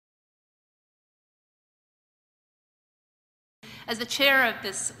as the chair of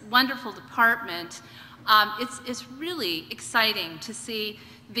this wonderful department, it's really exciting to see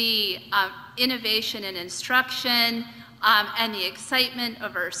the innovation in instruction and the excitement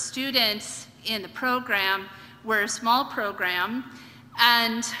of our students in the program. We're a small program,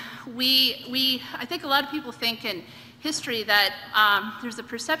 and I think a lot of people think in history that there's a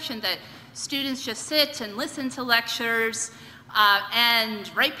perception that students just sit and listen to lectures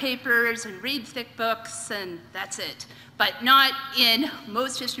and write papers and read thick books and that's it. But not in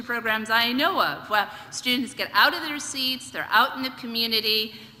most history programs I know of. Well, students get out of their seats, they're out in the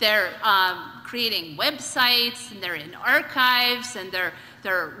community, they're creating websites, and they're in archives, and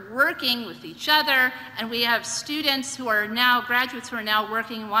they're working with each other, and we have students who are now, graduates who are now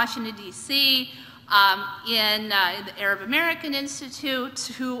working in Washington, D.C., in the Arab American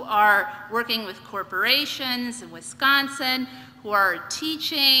Institute, who are working with corporations in Wisconsin, who are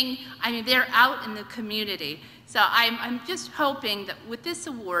teaching. I mean, they're out in the community. So I'm just hoping that with this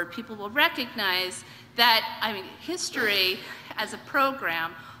award, people will recognize that, I mean, history as a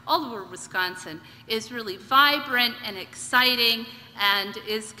program all over Wisconsin is really vibrant and exciting and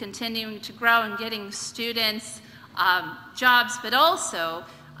is continuing to grow and getting students jobs, but also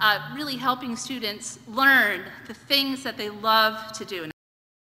really helping students learn the things that they love to do. And